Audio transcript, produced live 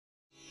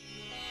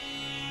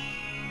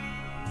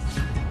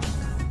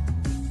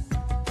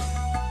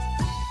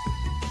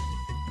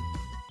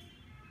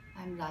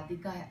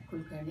Radhika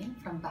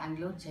Kulkarni from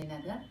Bangalore,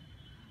 Jainagar.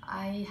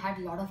 I had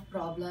a lot of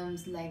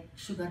problems like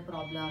sugar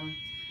problem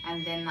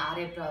and then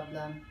RA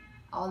problem.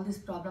 All this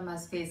problem I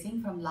was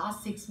facing from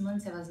last 6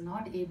 months. I was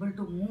not able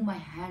to move my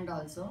hand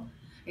also.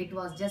 It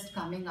was just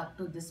coming up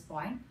to this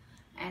point.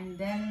 And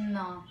then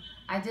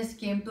I just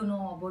came to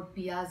know about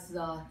PIYAS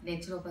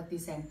naturopathy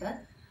center,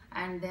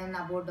 and then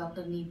about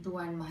Dr.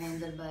 Neetu and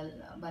Mahendra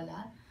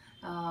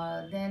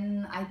Balar.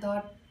 Then I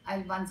thought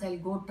I'll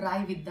go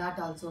try with that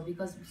also,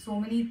 because so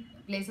many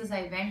places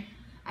I went,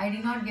 I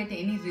did not get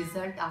any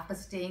result after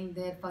staying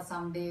there for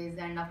some days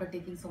and after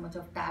taking so much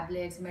of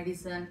tablets,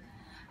 medicine,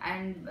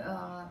 and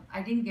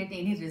I didn't get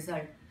any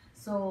result.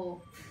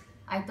 So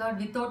I thought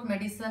without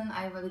medicine,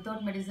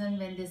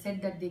 when they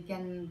said that they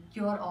can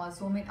cure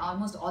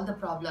almost all the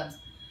problems.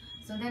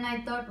 So then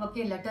I thought,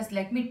 okay,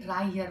 let me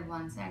try here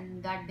once.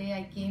 And that day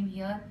I came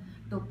here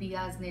to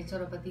PIYAS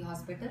Naturopathy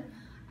Hospital,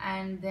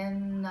 and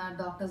then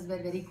doctors were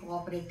very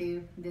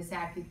cooperative. They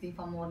sat with me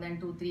for more than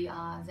 2-3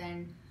 hours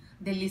and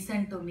they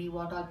listened to me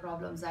what all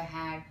problems I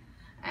had.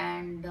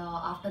 And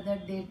after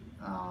that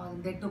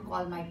they took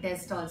all my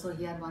tests also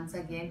here once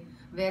again,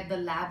 where the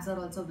labs are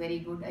also very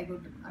good.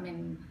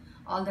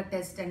 All the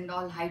tests and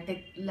all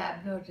high-tech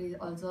laboratories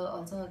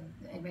also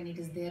when it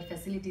is there,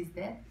 facilities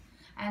there.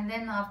 And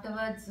then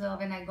afterwards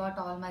when I got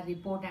all my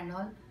report and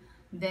all,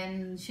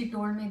 then she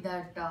told me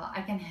that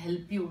I can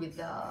help you with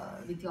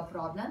your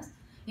problems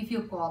if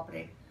you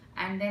cooperate.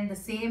 And then the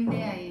same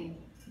day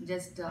I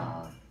just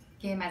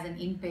came as an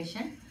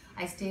inpatient.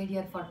 I stayed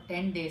here for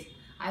 10 days.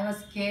 I was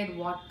scared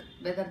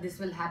whether this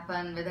will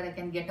happen, whether I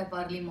can get up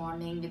early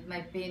morning. With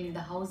my pain in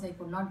the house, I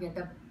could not get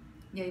up.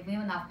 Yeah,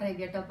 even after I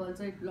get up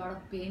also, a lot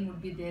of pain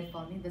would be there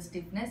for me, the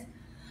stiffness.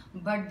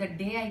 But the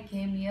day I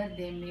came here,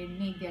 they made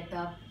me get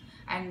up,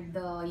 and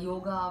the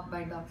yoga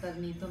by Dr.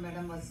 Neetu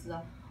madam was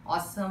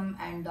awesome,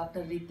 and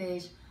Dr.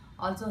 Ritesh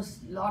also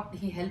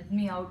he helped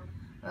me out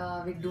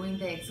with doing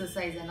the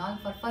exercise and all.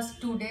 For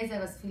first 2 days I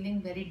was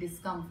feeling very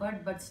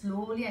discomfort, but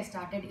slowly I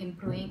started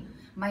improving.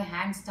 My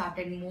hands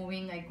started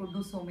moving. I could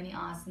do so many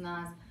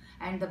asanas,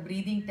 and the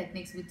breathing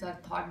techniques which are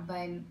taught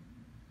by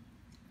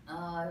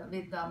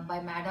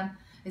madam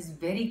is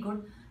very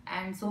good.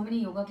 And so many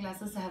yoga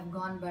classes I have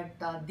gone,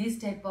 but this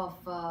type of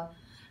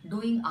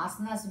doing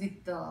asanas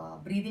with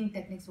breathing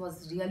techniques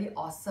was really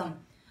awesome,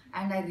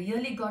 and I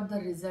really got the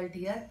result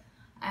here.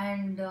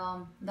 And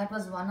that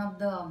was one of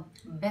the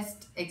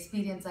best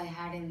experience I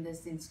had in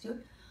this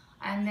institute.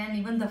 And then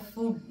even the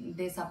food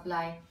they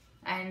supply,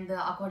 and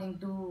according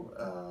to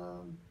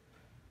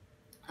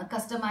a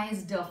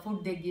customized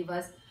food they give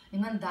us,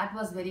 even that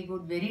was very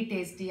good, very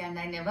tasty. And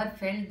I never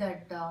felt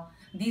that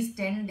these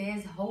 10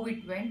 days how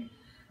it went.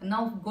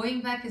 Now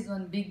going back is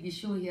one big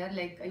issue here,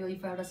 like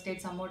if I would have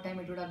stayed some more time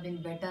it would have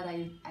been better,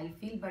 I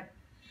feel. But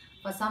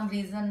for some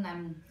reason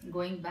I'm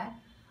going back.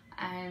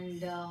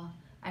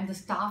 And the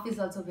staff is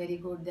also very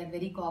good. They're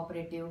very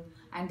cooperative,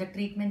 and the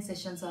treatment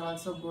sessions are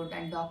also good,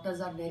 and doctors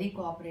are very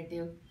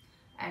cooperative,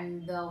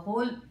 and the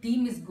whole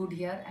team is good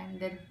here. And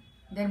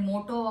their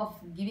motto of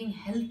giving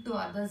health to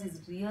others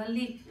is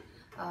really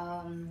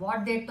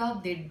what they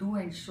talk, they do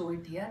and show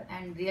it here.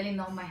 And really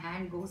now my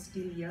hand goes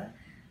still here,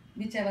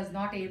 which I was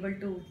not able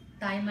to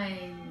tie my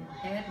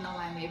hair. Now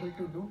I'm able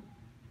to do.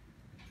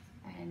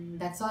 And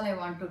that's all I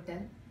want to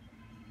tell.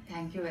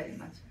 Thank you very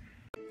much.